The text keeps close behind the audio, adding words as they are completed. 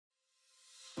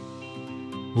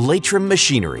Laitram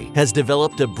Machinery has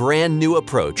developed a brand new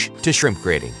approach to shrimp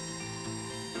grading.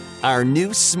 Our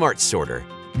new Smart Sorter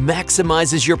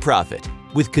maximizes your profit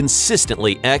with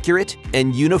consistently accurate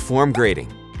and uniform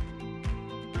grading.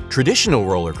 Traditional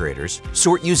roller graders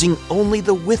sort using only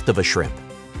the width of a shrimp.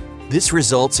 This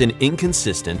results in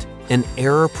inconsistent and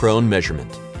error-prone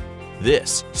measurement.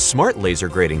 This Smart Laser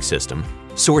grading system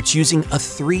sorts using a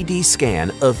 3D scan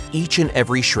of each and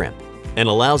every shrimp and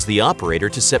allows the operator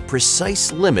to set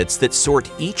precise limits that sort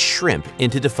each shrimp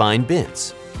into defined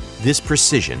bins. This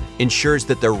precision ensures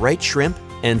that the right shrimp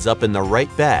ends up in the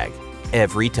right bag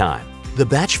every time. The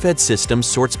batch-fed system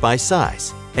sorts by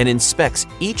size and inspects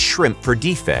each shrimp for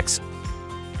defects,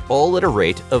 all at a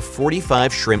rate of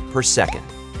 45 shrimp per second,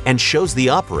 and shows the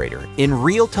operator in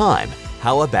real time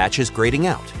how a batch is grading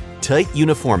out. Tight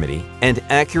uniformity and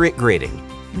accurate grading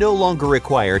no longer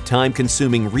require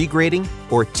time-consuming regrading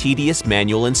or tedious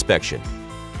manual inspection.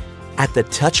 At the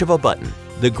touch of a button,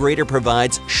 the grader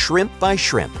provides shrimp by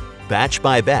shrimp, batch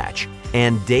by batch,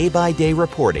 and day-by-day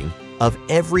reporting of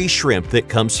every shrimp that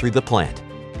comes through the plant.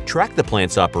 Track the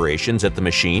plant's operations at the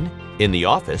machine, in the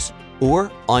office,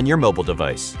 or on your mobile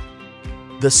device.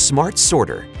 The Smart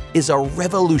Sorter is a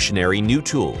revolutionary new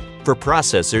tool for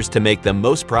processors to make the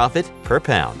most profit per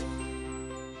pound.